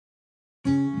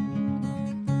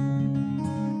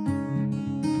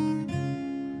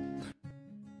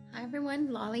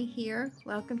everyone, Lolly here.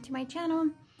 Welcome to my channel.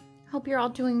 Hope you're all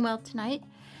doing well tonight.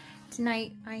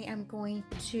 Tonight I am going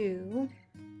to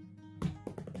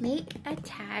make a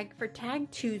tag for Tag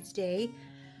Tuesday.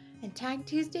 And Tag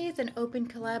Tuesday is an open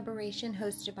collaboration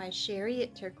hosted by Sheree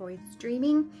at Turquoise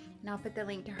Dreaming. And I'll put the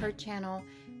link to her channel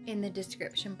in the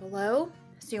description below.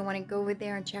 So you'll want to go over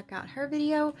there and check out her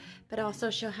video. But also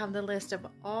she'll have the list of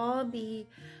all the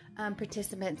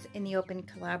participants in the open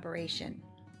collaboration.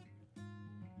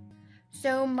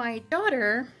 So my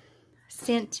daughter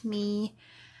sent me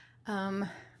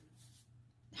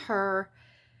her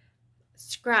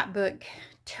scrapbook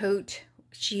tote.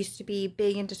 She used to be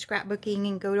big into scrapbooking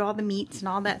and go to all the meets and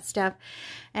all that stuff.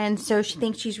 And so she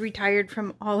thinks she's retired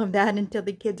from all of that until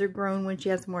the kids are grown when she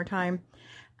has more time.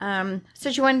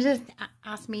 So she wanted to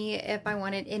ask me if I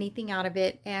wanted anything out of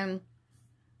it, and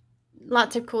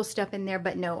lots of cool stuff in there,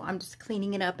 but no, I'm just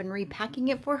cleaning it up and repacking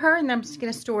it for her, and I'm just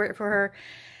going to store it for her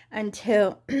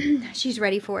until she's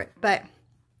ready for it. But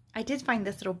I did find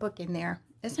this little book in there.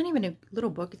 It's not even a little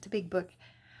book, it's a big book.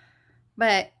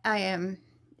 But it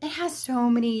has so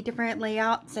many different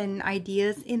layouts and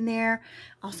ideas in there.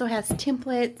 Also has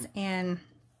templates and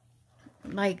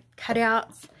like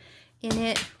cutouts in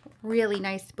it. Really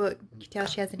nice book. You can tell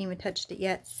she hasn't even touched it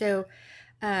yet. So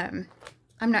I'm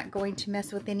not going to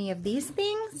mess with any of these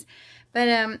things. But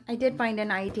I did find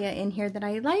an idea in here that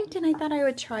I liked, and I thought I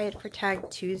would try it for Tag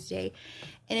Tuesday.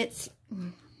 And it's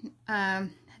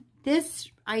this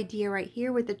idea right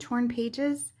here with the torn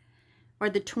pages, or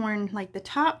the torn, like the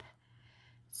top.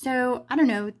 So, I don't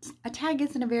know, a tag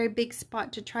isn't a very big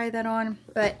spot to try that on,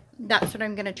 but that's what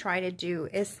I'm going to try to do,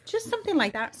 is just something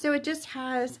like that. So it just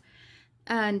has,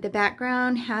 the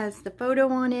background has the photo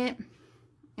on it,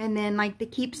 and then like the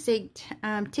keepsake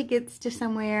tickets to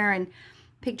somewhere, and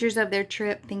pictures of their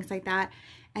trip, things like that.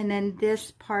 And then this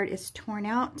part is torn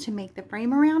out to make the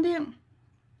frame around it,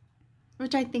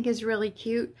 which I think is really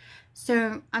cute.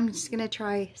 So I'm just going to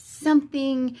try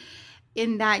something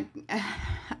in that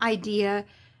idea.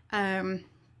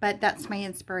 But that's my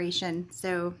inspiration.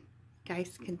 So you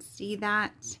guys can see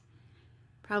that.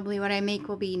 Probably what I make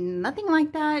will be nothing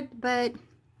like that, but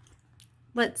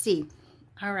let's see.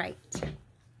 All right.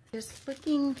 Just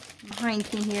looking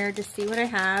behind me here to see what I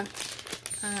have.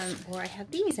 Or I have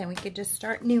these, and we could just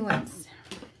start new ones.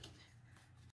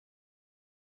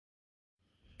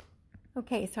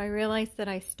 Okay, so I realized that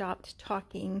I stopped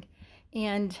talking,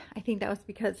 and I think that was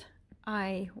because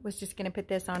I was just going to put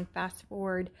this on fast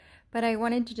forward. But I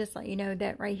wanted to just let you know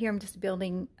that right here I'm just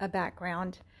building a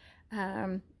background.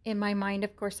 In my mind,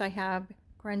 of course, I have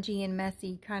grungy and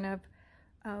messy kind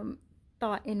of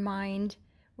thought in mind,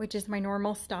 which is my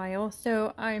normal style.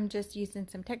 So I'm just using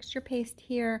some texture paste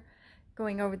here,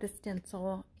 going over the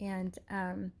stencil, and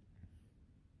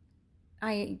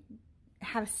I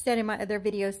have said in my other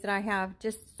videos that I have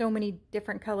just so many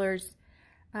different colors,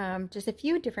 just a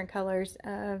few different colors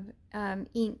of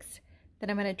inks that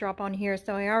I'm going to drop on here.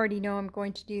 So I already know I'm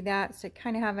going to do that, so I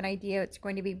kind of have an idea. It's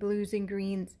going to be blues and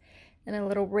greens and a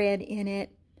little red in it.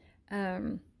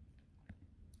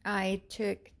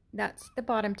 That's the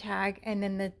bottom tag, and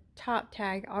then the top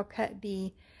tag I'll cut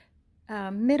the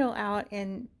middle out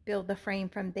and build the frame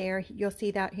from there. You'll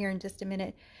see that here in just a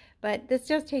minute. But this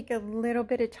does take a little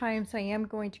bit of time, so I am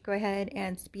going to go ahead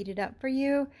and speed it up for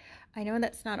you. I know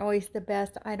that's not always the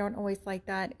best. I don't always like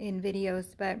that in videos,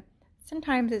 but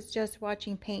sometimes it's just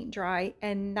watching paint dry,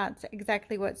 and that's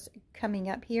exactly what's coming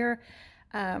up here.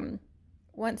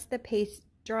 Once the paste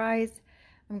dries,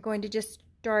 I'm going to just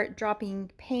start dropping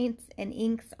paints and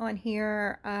inks on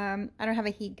here. I don't have a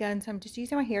heat gun, so I'm just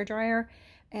using my hair dryer,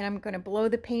 and I'm going to blow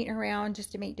the paint around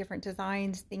just to make different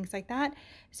designs, things like that.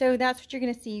 So that's what you're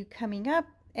going to see coming up,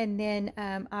 and then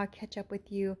I'll catch up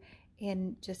with you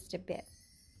in just a bit.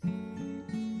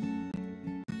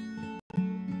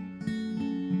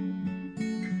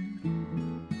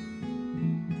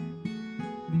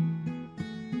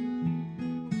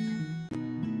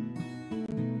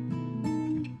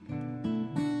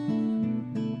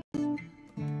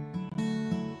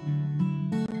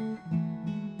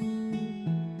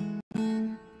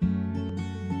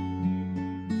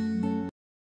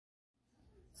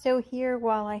 So here,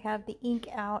 while I have the ink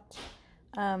out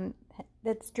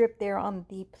that's dripped there on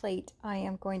the plate, I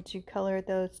am going to color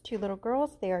those two little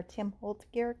girls. They are Tim Holtz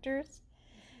characters.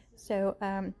 So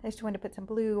I just wanted to put some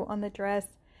blue on the dress.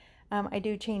 I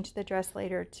do change the dress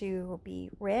later to be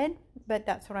red, but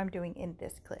that's what I'm doing in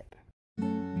this clip.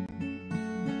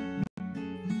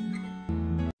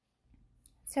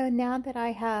 So now that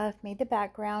I have made the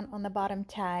background on the bottom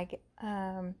tag,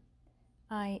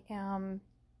 I am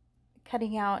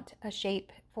cutting out a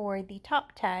shape for the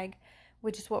top tag,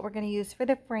 which is what we're going to use for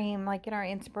the frame, like in our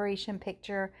inspiration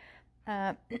picture.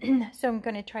 So I'm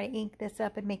going to try to ink this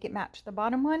up and make it match the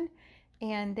bottom one.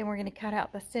 And then we're going to cut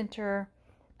out the center,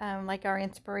 like our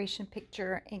inspiration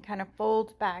picture, and kind of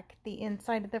fold back the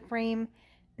inside of the frame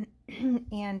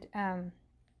and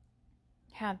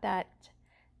have that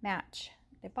match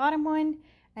the bottom one,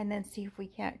 and then see if we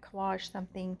can't collage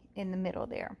something in the middle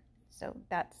there. So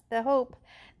that's the hope,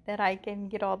 that I can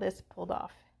get all this pulled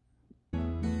off.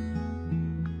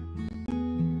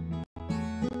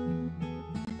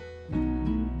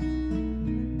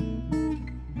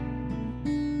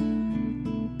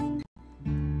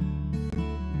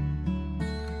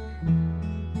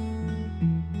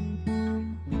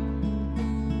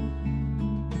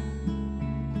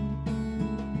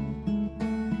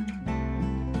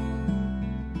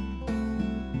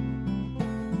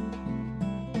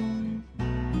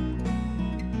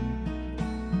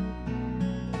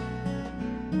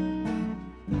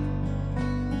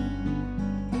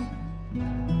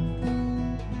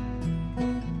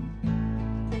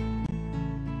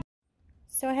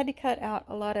 So I had to cut out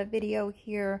a lot of video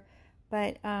here,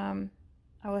 but I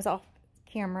was off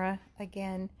camera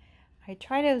again. I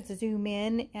try to zoom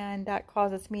in, and that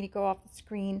causes me to go off the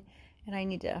screen, and I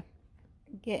need to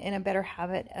get in a better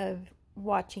habit of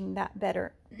watching that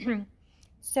better.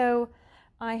 So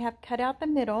I have cut out the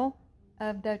middle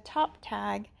of the top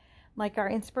tag, like our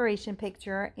inspiration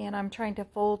picture, and I'm trying to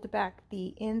fold back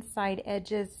the inside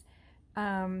edges,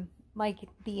 like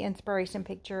the inspiration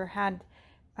picture had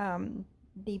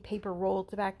the paper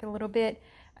rolled back a little bit.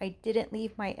 I didn't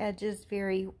leave my edges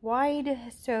very wide,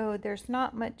 so there's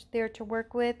not much there to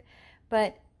work with,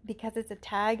 but because it's a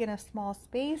tag in a small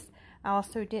space, I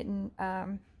also didn't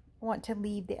want to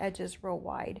leave the edges real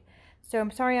wide. So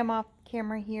I'm sorry I'm off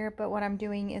camera here, but what I'm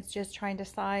doing is just trying to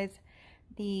size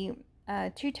the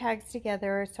two tags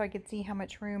together so I can see how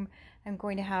much room I'm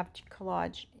going to have to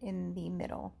collage in the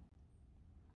middle.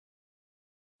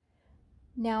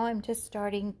 Now I'm just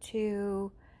starting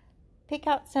to pick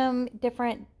out some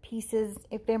different pieces,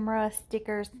 ephemera,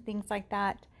 stickers, things like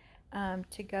that,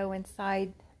 to go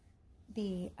inside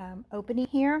the opening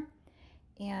here.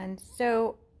 And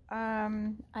so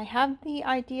I have the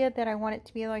idea that I want it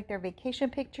to be like their vacation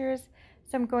pictures.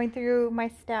 So I'm going through my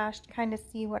stash to kind of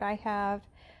see what I have.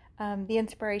 The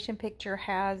inspiration picture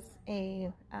has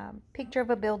a picture of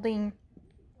a building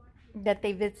that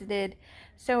they visited,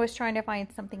 so I was trying to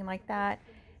find something like that.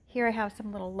 Here I have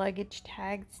some little luggage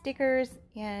tag stickers,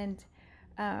 and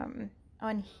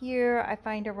on here I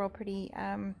find a real pretty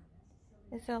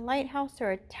is it a lighthouse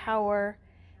or a tower,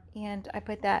 and I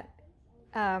put that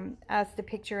as the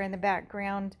picture in the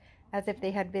background, as if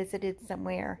they had visited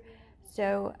somewhere.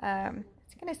 So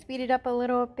it's going to speed it up a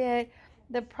little bit.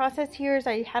 The process here is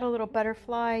I had a little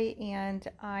butterfly, and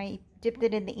I dipped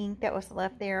it in the ink that was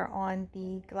left there on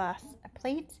the glass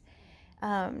plate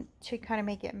to kind of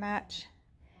make it match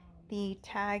the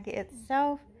tag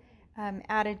itself.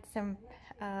 Added some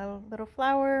little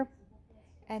flower,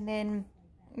 and then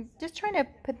just trying to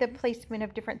put the placement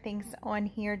of different things on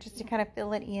here just to kind of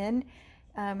fill it in.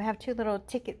 I have two little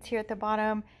tickets here at the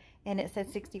bottom, and it says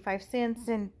 65 cents,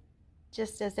 and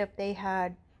just as if they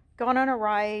had gone on a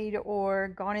ride or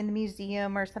gone in the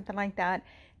museum or something like that,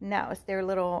 and that was their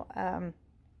little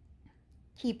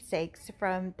keepsakes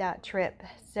from that trip.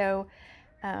 So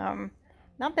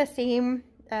not the same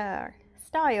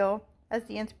style as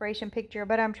the inspiration picture,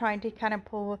 but I'm trying to kind of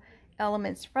pull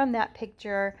elements from that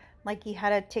picture, like he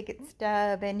had a ticket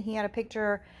stub and he had a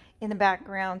picture in the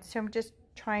background. So I'm just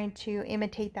trying to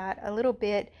imitate that a little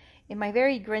bit in my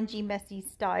very grungy, messy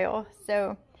style.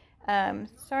 So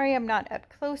sorry I'm not up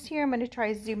close here. I'm going to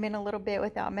try to zoom in a little bit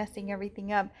without messing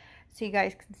everything up so you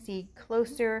guys can see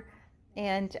closer,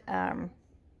 and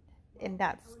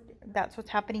that's what's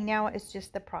happening now. It's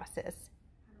just the process.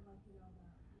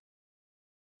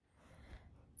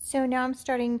 So now I'm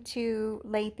starting to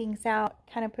lay things out,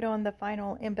 kind of put on the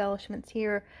final embellishments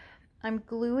here. I'm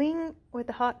gluing with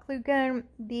a hot glue gun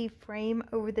the frame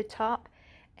over the top,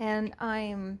 and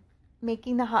I'm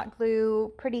making the hot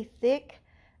glue pretty thick,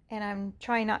 and I'm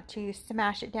trying not to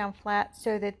smash it down flat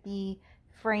so that the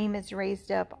frame is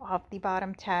raised up off the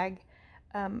bottom tag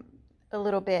a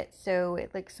little bit so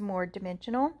it looks more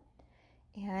dimensional.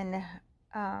 And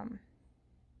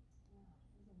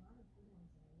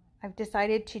I've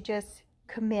decided to just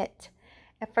commit.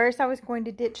 At first I was going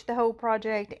to ditch the whole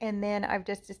project, and then I've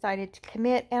just decided to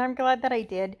commit, and I'm glad that I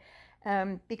did,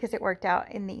 because it worked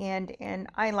out in the end and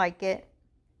I like it.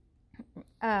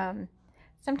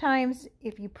 Sometimes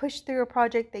if you push through a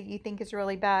project that you think is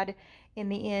really bad, in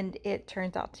the end it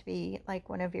turns out to be like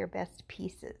one of your best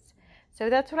pieces. So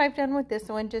that's what I've done with this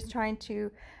one, just trying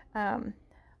to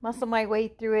muscle my way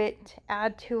through it,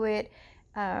 add to it.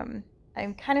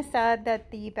 I'm kind of sad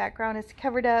that the background is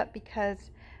covered up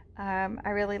because I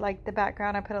really like the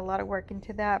background. I put a lot of work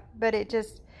into that, but it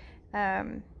just,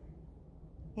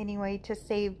 anyway, to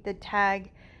save the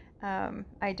tag,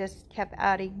 I just kept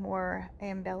adding more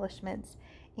embellishments.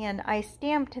 And I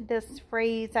stamped this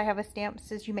phrase. I have a stamp that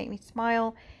says, "You make me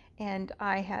smile," and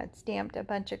I had stamped a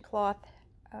bunch of cloth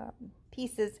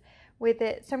pieces with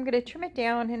it. So I'm going to trim it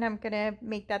down, and I'm going to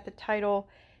make that the title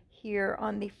here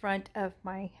on the front of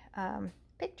my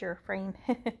picture frame.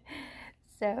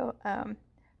 So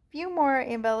few more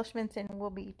embellishments and we'll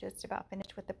be just about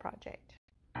finished with the project.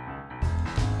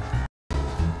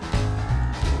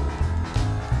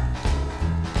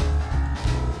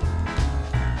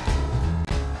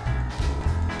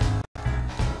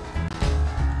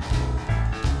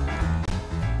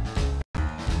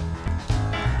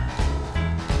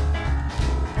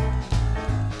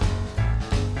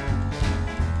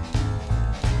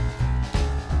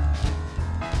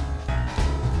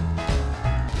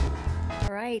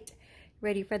 Alright,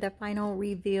 ready for the final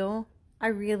reveal. I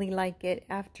really like it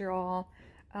after all.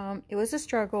 It was a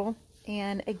struggle,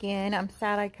 and again, I'm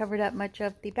sad I covered up much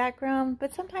of the background,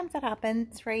 but sometimes that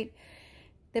happens, right?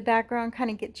 The background kind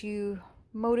of gets you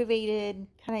motivated,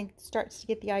 kind of starts to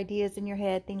get the ideas in your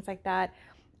head, things like that.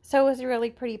 So it was a really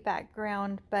pretty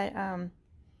background, but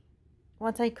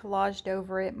once I collaged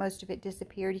over it, most of it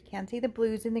disappeared. You can't see the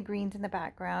blues and the greens in the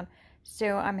background,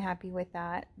 so I'm happy with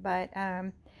that. But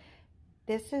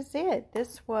this is it.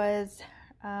 This was,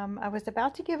 I was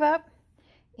about to give up,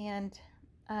 and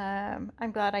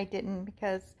I'm glad I didn't,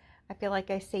 because I feel like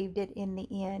I saved it in the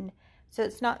end. So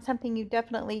it's not something you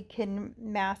definitely can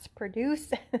mass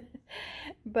produce,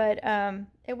 but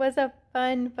it was a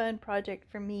fun project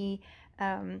for me.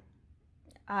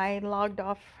 I logged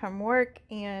off from work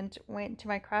and went to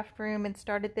my craft room and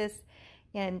started this,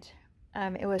 and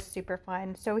it was super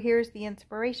fun. So here's the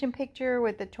inspiration picture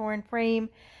with the torn frame.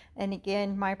 And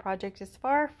again, my project is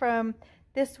far from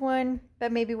this one,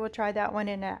 but maybe we'll try that one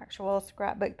in an actual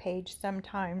scrapbook page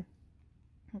sometime.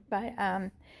 But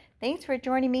thanks for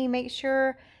joining me. Make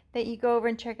sure that you go over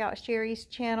and check out Sheree's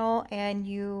channel, and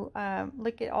you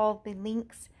look at all the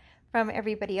links from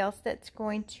everybody else that's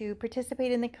going to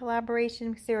participate in the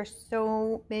collaboration, because there are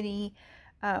so many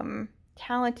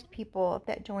talented people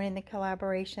that join in the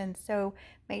collaboration. So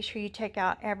make sure you check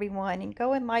out everyone, and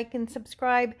go and like and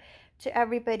subscribe to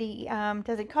everybody.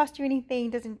 Doesn't cost you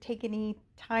anything, doesn't take any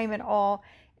time at all,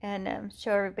 and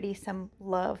show everybody some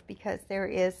love, because there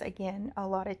is, again, a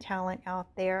lot of talent out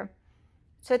there.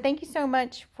 So thank you so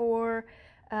much for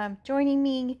joining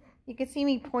me. You can see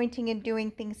me pointing and doing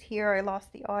things here. I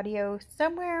lost the audio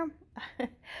somewhere.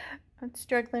 I'm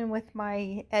struggling with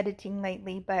my editing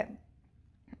lately, but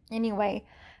anyway,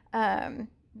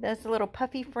 there's a little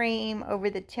puffy frame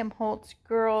over the Tim Holtz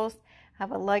girls. I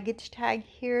have a luggage tag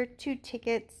here, 2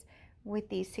 tickets with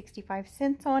the 65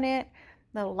 cents on it.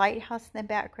 Little lighthouse in the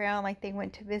background, like they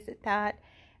went to visit that.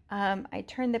 I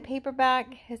turned the paper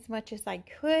back as much as I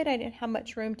could. I didn't have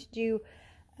much room to do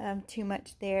too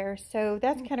much there. So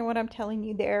that's kind of what I'm telling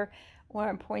you there, where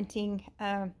I'm pointing.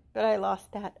 But I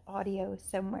lost that audio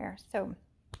somewhere. So,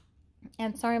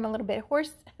 and sorry, I'm a little bit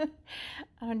hoarse. I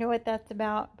don't know what that's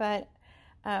about, but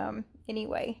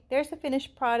anyway, there's the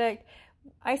finished product.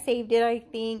 I saved it, I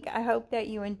think. I hope that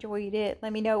you enjoyed it.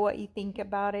 Let me know what you think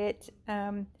about it.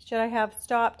 Should I have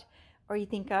stopped, or you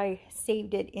think I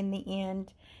saved it in the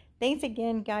end? Thanks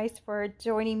again, guys, for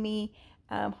joining me.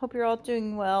 Hope you're all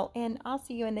doing well, and I'll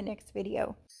see you in the next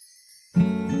video.